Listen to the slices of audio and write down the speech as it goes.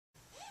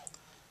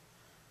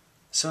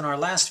So in our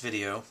last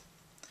video,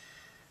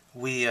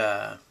 we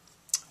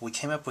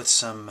came up with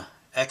some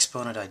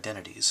exponent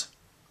identities.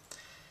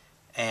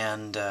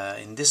 And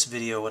in this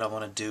video, what I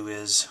want to do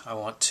is I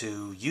want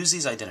to use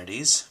these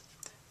identities,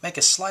 make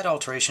a slight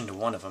alteration to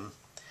one of them,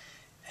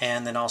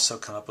 and then also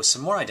come up with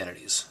some more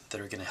identities that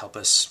are going to help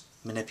us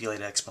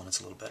manipulate exponents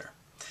a little better.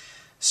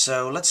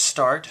 So let's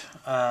start.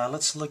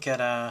 Let's look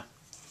at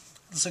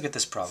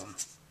this problem.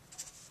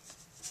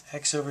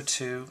 X to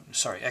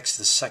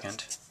the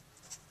second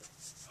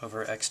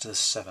over x to the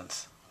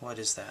seventh. What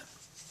is that?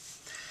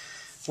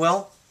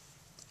 Well,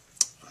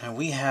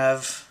 we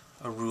have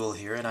a rule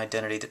here, an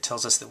identity that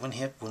tells us that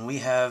when we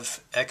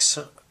have x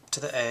to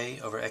the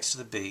a over x to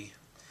the b,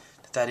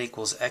 that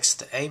equals x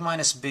to a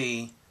minus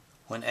b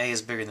when a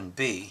is bigger than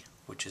b,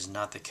 which is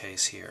not the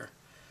case here.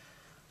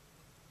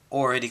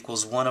 Or it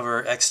equals 1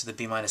 over x to the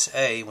b minus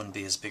a when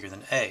b is bigger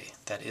than a.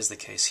 That is the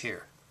case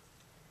here.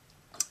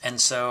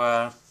 And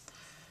so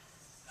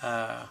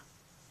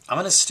I'm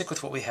going to stick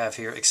with what we have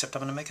here, except I'm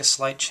going to make a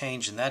slight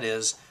change, and that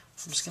is,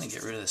 I'm just going to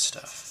get rid of this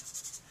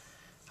stuff.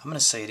 I'm going to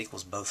say it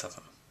equals both of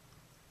them.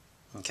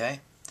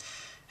 Okay?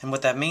 And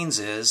what that means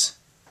is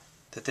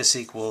that this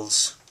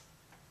equals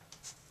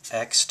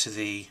x to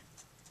the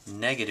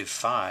negative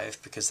 5,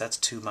 because that's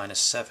 2 minus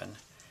 7,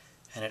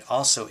 and it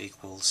also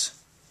equals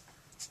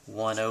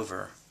 1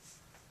 over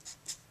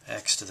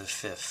x to the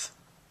fifth.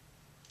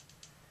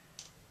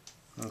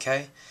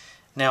 Okay?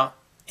 Now,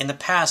 in the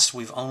past,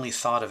 we've only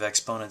thought of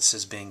exponents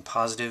as being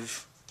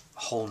positive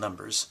whole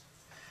numbers.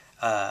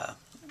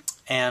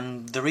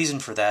 And the reason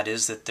for that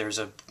is that there's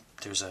a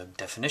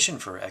definition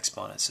for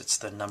exponents. It's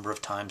the number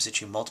of times that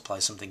you multiply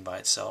something by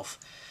itself.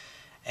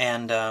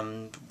 And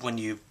when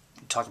you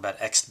talk about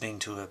x being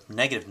to a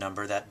negative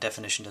number, that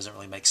definition doesn't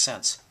really make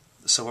sense.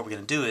 So what we're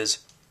going to do is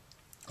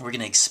we're going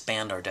to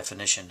expand our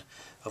definition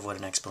of what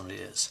an exponent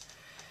is.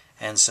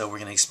 And so we're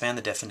going to expand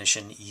the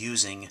definition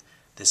using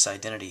this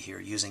identity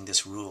here, using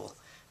this rule.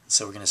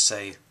 So we're going to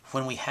say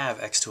when we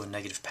have x to a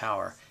negative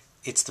power,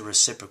 it's the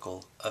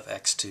reciprocal of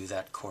x to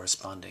that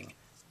corresponding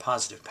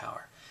positive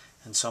power.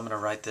 And so I'm going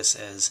to write this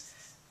as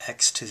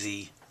x to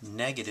the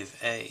negative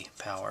a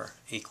power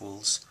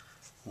equals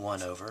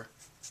 1 over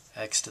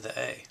x to the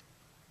a.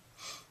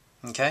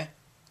 Okay?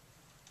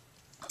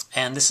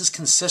 And this is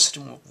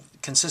consistent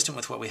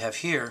with what we have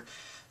here,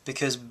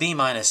 because b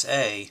minus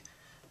a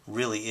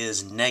really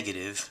is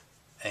negative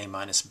a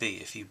minus b.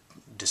 If you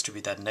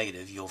distribute that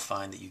negative, you'll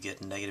find that you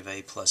get negative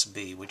a plus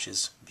b, which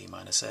is b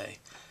minus a.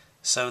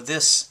 So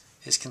this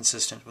is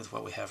consistent with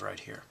what we have right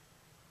here.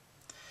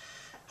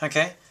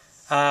 Okay,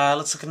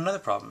 let's look at another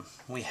problem.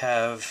 We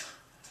have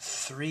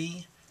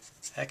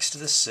 3x to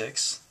the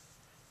sixth,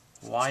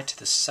 y to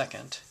the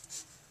second,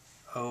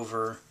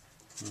 over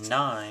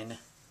 9x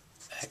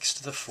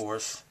to the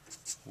fourth,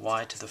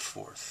 y to the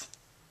fourth.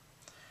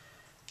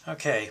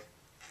 Okay,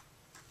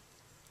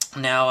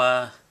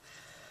 now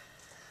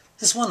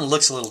this one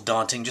looks a little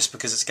daunting just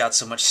because it's got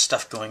so much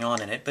stuff going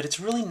on in it, but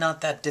it's really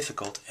not that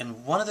difficult.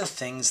 And one of the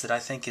things that I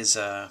think is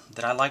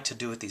that I like to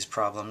do with these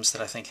problems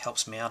that I think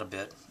helps me out a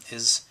bit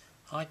is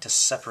I like to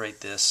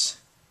separate this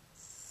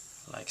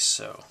like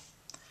so.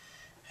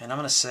 And I'm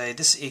going to say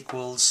this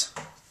equals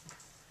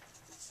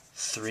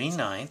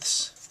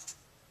 3/9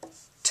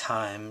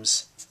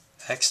 times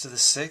x to the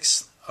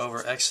sixth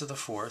over x to the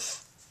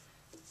fourth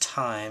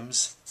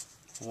times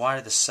y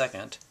to the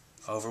second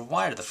over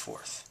y to the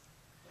fourth.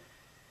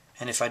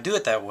 And if I do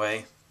it that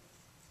way,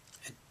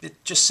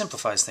 it just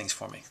simplifies things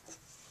for me.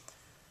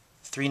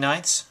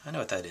 3/9, I know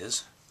what that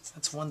is.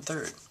 That's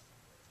 1/3.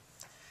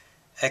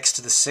 X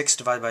to the sixth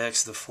divided by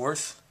x to the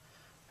fourth,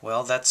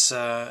 well, that's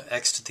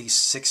x to the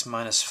 6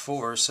 minus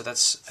 4, so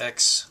that's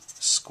x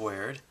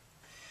squared.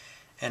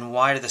 And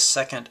y to the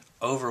second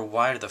over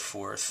y to the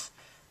fourth,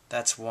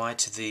 that's y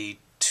to the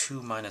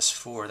 2 minus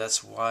 4,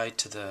 that's y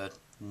to the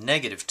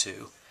negative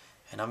 2.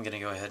 And I'm going to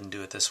go ahead and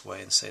do it this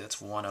way and say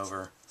that's 1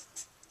 over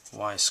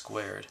y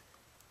squared.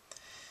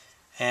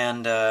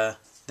 And then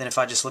if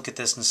I just look at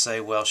this and say,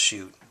 well,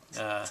 shoot,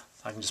 I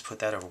can just put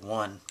that over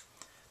 1.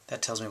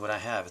 That tells me what I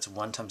have. It's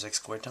 1 times x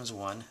squared times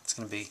 1. It's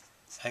going to be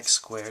x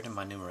squared in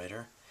my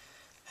numerator,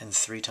 and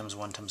 3 times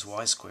 1 times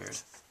y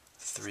squared,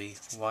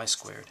 3y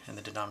squared in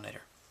the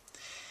denominator.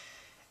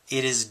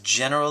 It's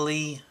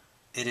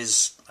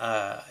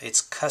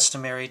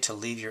customary to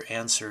leave your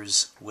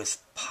answers with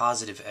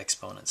positive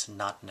exponents,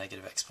 not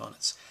negative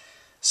exponents.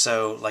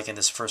 So, like in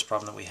this first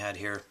problem that we had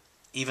here,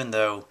 even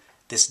though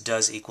this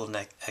does equal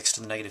x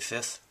to the negative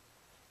fifth,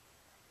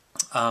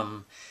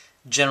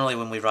 generally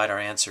when we write our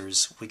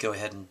answers, we go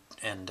ahead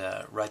and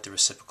write the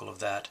reciprocal of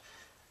that.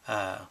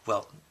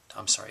 Well,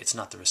 I'm sorry, it's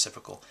not the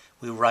reciprocal.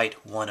 We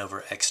write 1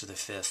 over x to the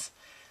fifth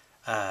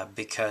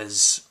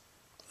because,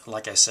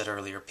 like I said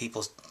earlier,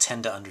 people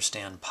tend to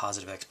understand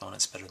positive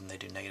exponents better than they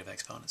do negative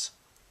exponents.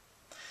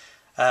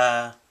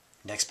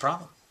 Next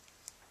problem.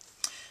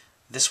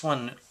 This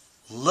one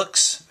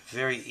looks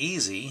very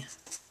easy,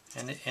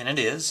 and it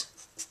is,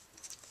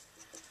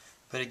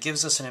 but it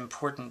gives us an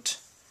important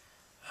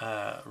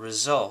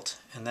result,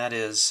 and that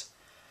is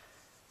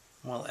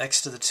Well,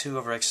 x to the 2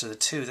 over x to the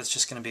 2, that's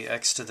just going to be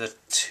x to the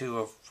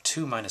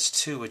 2 minus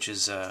 2, which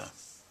is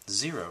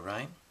 0,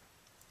 right?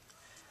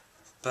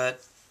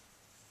 But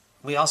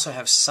we also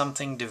have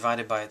something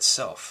divided by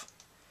itself.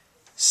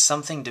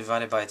 Something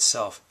divided by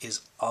itself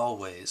is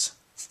always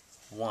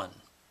 1,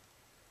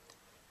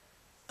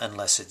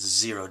 unless it's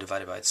 0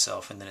 divided by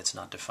itself, and then it's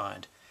not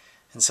defined.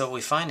 And so what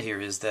we find here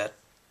is that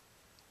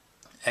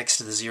x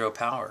to the 0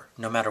 power,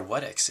 no matter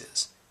what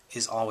x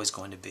is always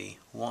going to be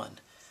 1.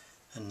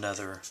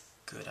 Another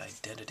good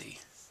identity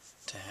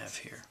to have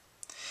here.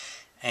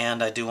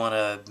 And I do want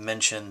to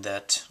mention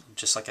that,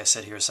 just like I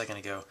said here a second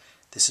ago,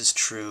 this is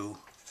true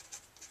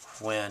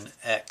when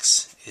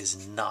x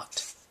is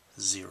not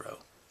 0.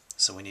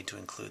 So we need to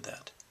include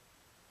that.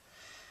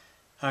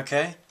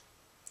 Okay.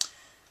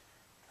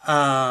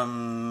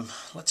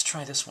 Let's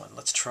try this one.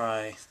 Let's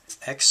try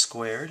x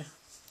squared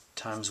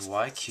times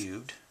y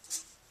cubed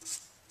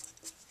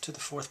to the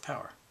 4th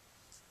power.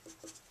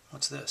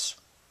 What's this?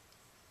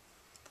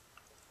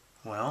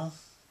 Well,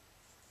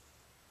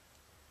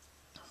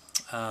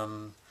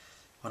 when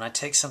I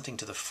take something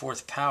to the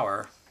 4th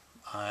power,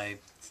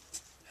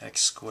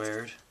 x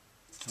squared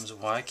times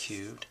y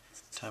cubed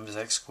times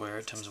x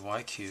squared times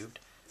y cubed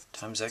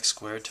times x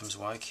squared times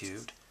y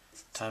cubed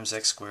times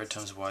x squared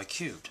times y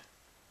cubed.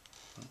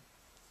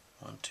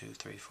 1, 2,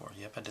 3, 4.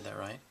 Yep, I did that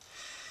right.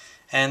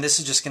 And this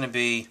is just going to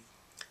be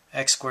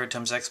x squared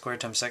times x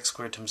squared times x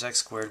squared times x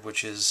squared,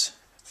 which is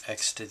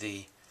x to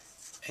the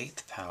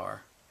 8th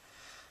power,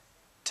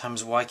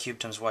 times y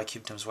cubed times y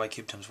cubed times y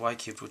cubed times y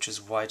cubed, which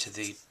is y to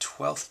the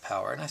 12th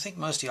power. And I think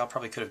most of y'all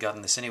probably could have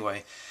gotten this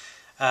anyway,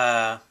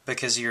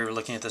 because you're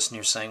looking at this and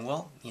you're saying,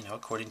 well, you know,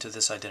 according to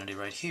this identity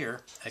right here,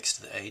 x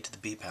to the a to the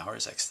b power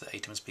is x to the a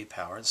times b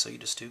power, and so you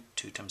just do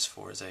 2 times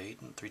 4 is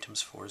 8, and 3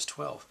 times 4 is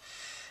 12.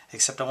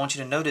 Except I want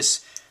you to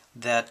notice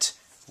that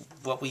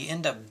what we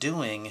end up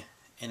doing,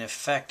 in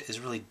effect, is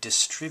really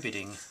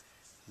distributing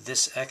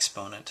this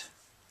exponent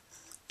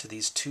to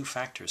these two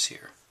factors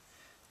here.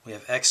 We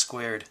have x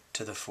squared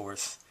to the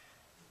 4th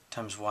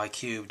times y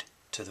cubed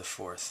to the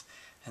 4th.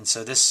 And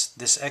so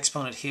this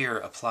exponent here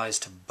applies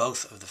to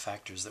both of the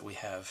factors that we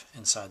have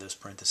inside those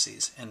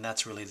parentheses. And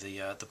that's really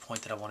the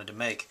point that I wanted to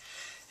make,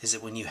 is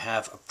that when you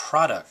have a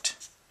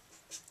product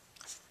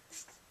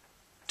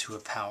to a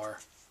power,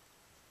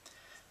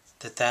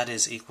 that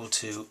is equal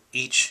to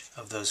each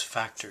of those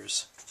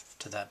factors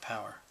to that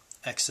power,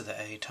 x to the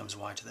a times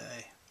y to the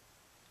a.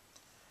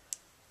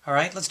 All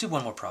right, let's do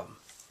one more problem.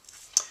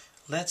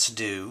 Let's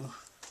do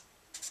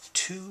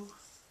 2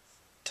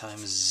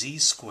 times z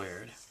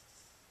squared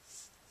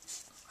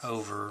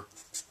over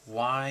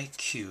y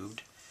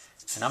cubed,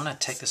 and I'm going to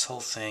take this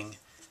whole thing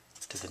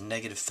to the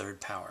negative 3rd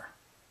power.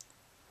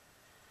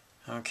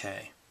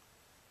 Okay.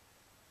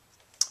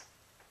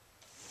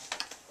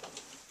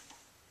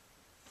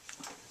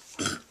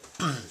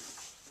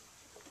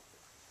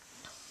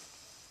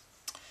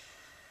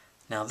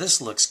 Now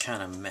this looks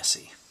kind of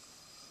messy,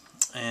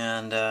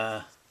 and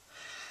I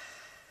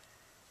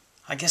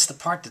guess the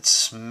part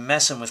that's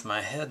messing with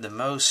my head the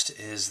most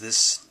is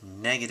this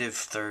negative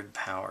 3rd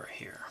power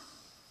here.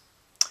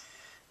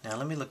 Now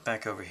let me look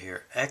back over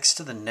here. X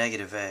to the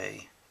negative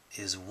a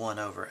is 1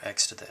 over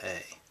x to the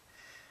a.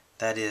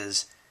 That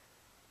is,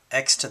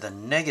 x to the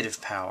negative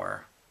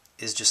power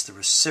is just the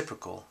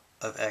reciprocal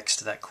of x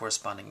to that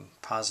corresponding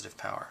positive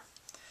power.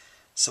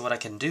 So what I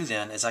can do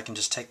then is I can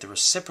just take the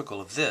reciprocal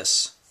of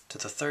this to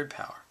the 3rd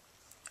power.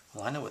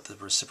 Well, I know what the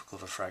reciprocal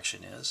of a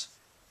fraction is.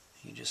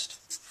 You just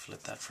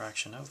flip that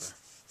fraction over.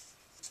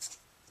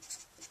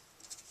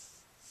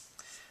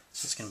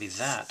 So it's going to be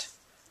that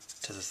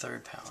to the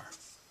 3rd power.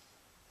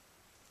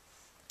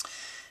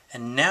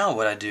 And now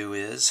what I do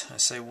is I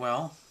say,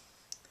 well,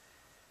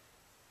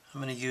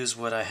 I'm going to use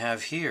what I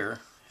have here,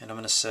 and I'm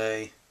going to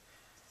say,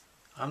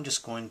 I'm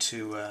just going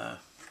to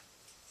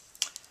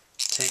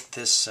take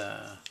this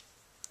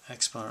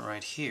exponent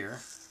right here,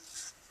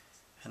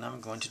 and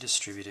I'm going to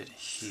distribute it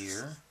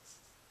here,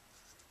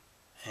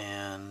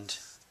 and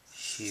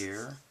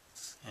here,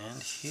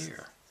 and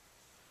here.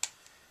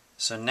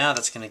 So now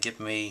that's going to give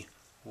me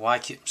y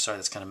cubed, sorry,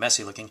 that's kind of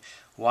messy looking,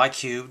 y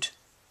cubed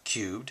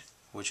cubed,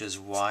 which is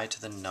y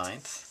to the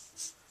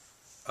 9th,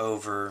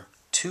 over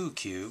 2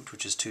 cubed,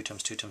 which is 2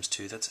 times 2 times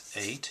 2, that's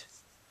 8,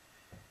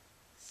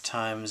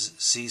 times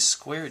z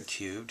squared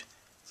cubed,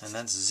 and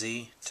that's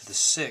z to the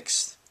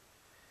 6th,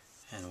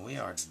 and we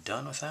are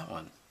done with that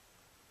one.